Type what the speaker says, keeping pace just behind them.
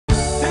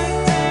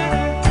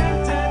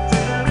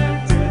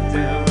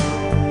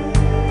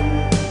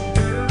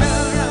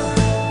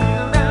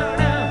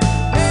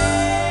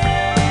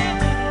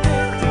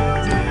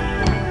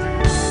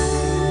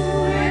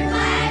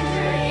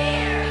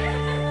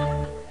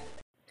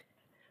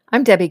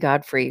I'm Debbie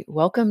Godfrey.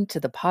 Welcome to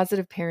the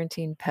Positive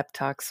Parenting Pep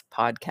Talks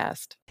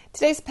podcast.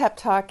 Today's pep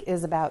talk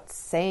is about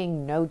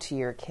saying no to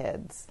your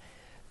kids.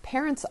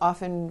 Parents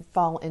often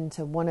fall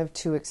into one of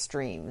two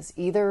extremes.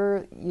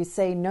 Either you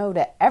say no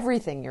to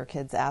everything your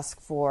kids ask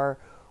for,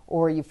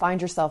 or you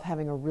find yourself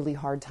having a really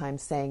hard time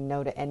saying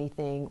no to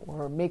anything,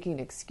 or making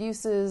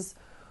excuses,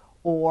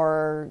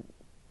 or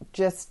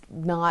just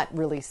not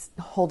really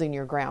holding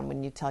your ground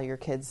when you tell your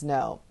kids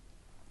no.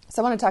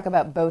 So I want to talk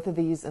about both of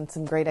these and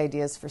some great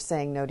ideas for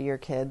saying no to your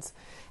kids.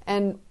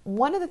 And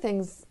one of the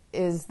things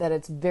is that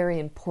it's very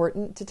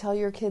important to tell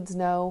your kids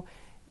no,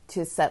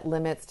 to set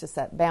limits, to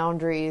set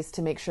boundaries,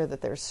 to make sure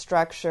that there's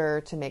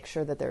structure, to make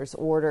sure that there's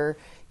order.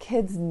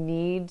 Kids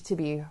need to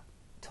be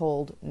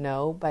told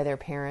no by their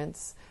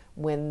parents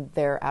when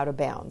they're out of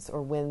bounds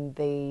or when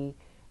they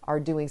are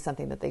doing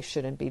something that they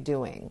shouldn't be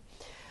doing.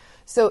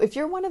 So if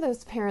you're one of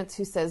those parents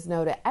who says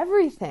no to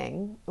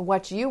everything,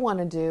 what you want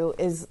to do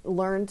is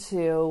learn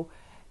to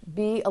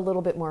be a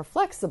little bit more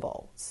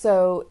flexible.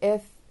 So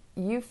if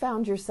you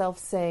found yourself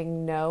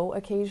saying no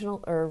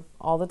occasional or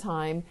all the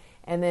time,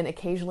 and then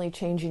occasionally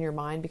changing your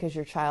mind because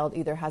your child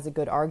either has a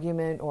good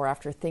argument or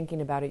after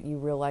thinking about it, you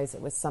realize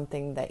it was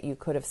something that you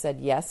could have said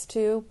yes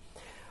to,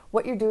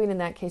 what you're doing in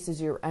that case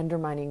is you're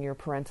undermining your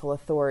parental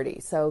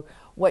authority. So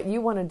what you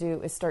want to do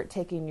is start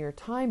taking your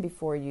time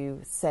before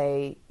you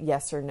say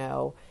yes or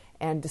no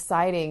and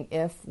deciding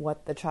if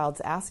what the child's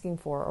asking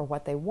for or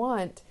what they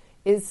want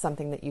is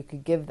something that you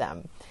could give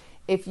them.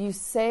 If you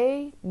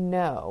say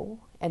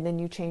no and then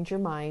you change your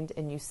mind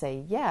and you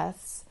say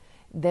yes,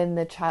 then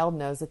the child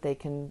knows that they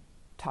can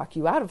talk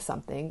you out of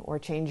something or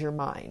change your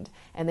mind.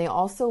 And they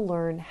also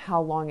learn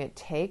how long it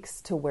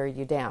takes to wear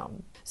you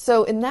down.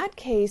 So in that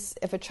case,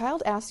 if a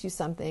child asks you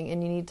something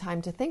and you need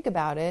time to think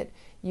about it,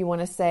 you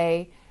want to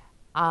say,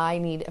 I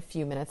need a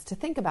few minutes to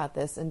think about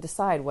this and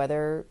decide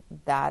whether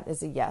that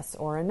is a yes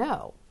or a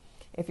no.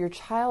 If your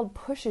child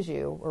pushes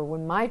you, or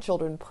when my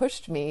children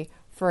pushed me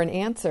for an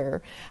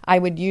answer, I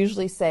would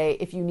usually say,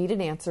 if you need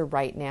an answer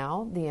right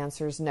now, the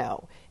answer is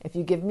no. If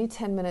you give me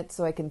 10 minutes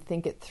so I can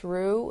think it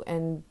through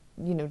and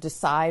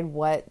decide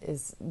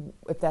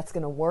if that's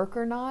going to work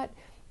or not,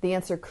 the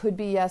answer could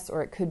be yes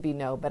or it could be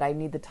no, but I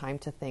need the time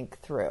to think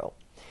through.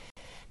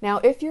 Now,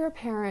 if you're a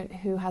parent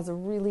who has a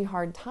really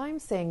hard time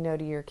saying no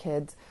to your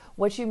kids,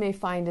 what you may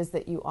find is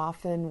that you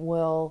often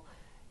will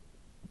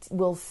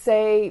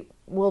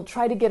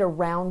try to get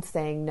around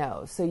saying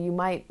no. So you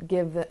might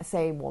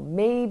say, well,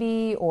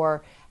 maybe,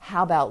 or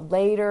how about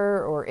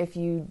later, or if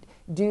you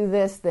do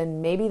this,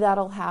 then maybe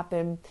that'll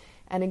happen.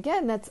 And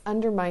again, that's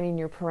undermining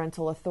your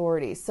parental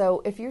authority.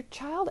 So if your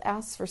child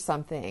asks for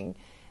something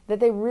that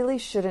they really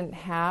shouldn't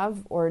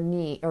have or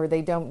need, or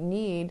they don't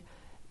need,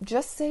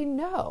 just say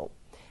no.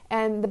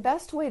 And the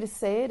best way to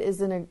say it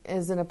is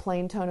in a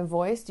plain tone of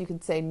voice. You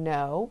can say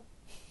no.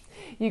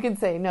 You can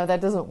say, no, that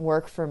doesn't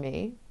work for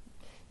me.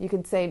 You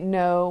can say,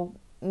 no,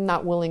 I'm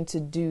not willing to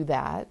do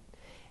that.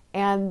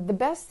 And the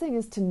best thing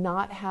is to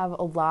not have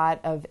a lot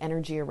of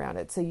energy around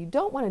it. So you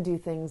don't want to do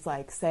things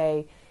like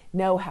say,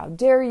 no, how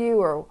dare you,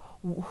 or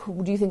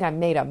do you think I'm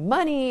made of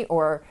money,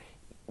 or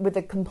with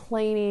a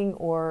complaining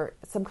or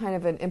some kind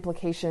of an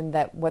implication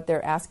that what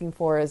they're asking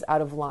for is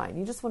out of line.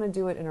 You just want to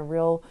do it in a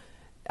real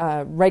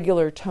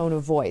regular tone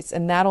of voice,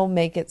 and that'll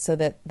make it so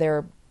that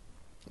they're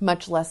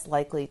much less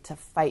likely to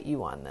fight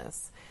you on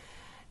this.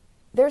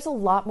 There's a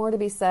lot more to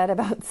be said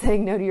about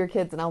saying no to your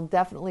kids, and I'll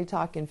definitely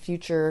talk in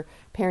future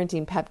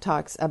parenting pep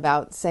talks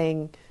about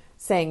saying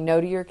no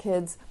to your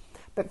kids.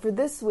 But for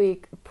this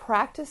week,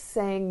 practice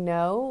saying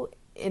no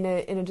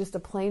in just a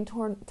plain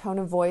tone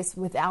of voice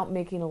without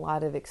making a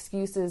lot of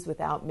excuses,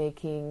 without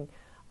making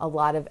a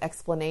lot of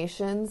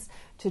explanations,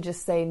 to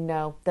just say,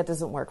 no, that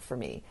doesn't work for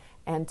me,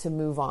 and to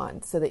move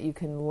on so that you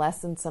can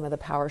lessen some of the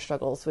power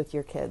struggles with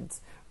your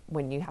kids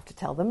when you have to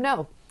tell them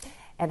no.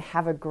 And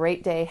have a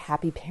great day.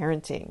 Happy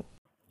parenting.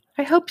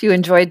 I hope you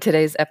enjoyed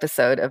today's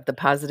episode of the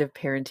Positive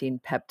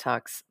Parenting Pep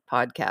Talks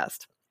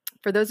podcast.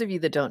 For those of you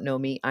that don't know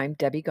me, I'm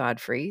Debbie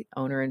Godfrey,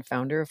 owner and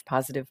founder of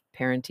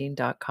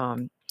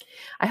positiveparenting.com.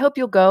 I hope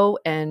you'll go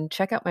and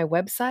check out my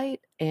website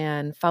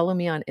and follow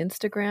me on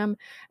Instagram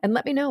and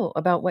let me know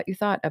about what you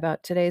thought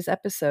about today's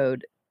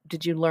episode.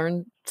 Did you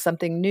learn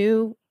something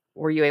new?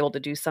 Were you able to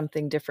do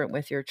something different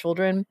with your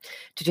children?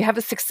 Did you have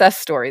a success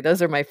story?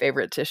 Those are my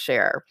favorite to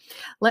share.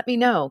 Let me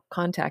know.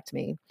 Contact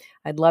me.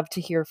 I'd love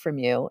to hear from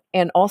you.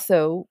 And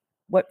also,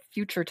 what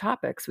future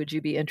topics would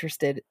you be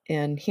interested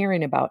in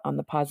hearing about on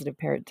the Positive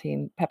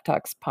Parenting Pep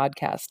Talks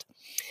podcast?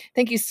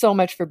 Thank you so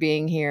much for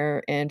being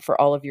here and for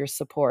all of your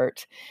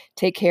support.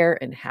 Take care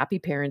and happy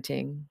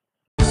parenting.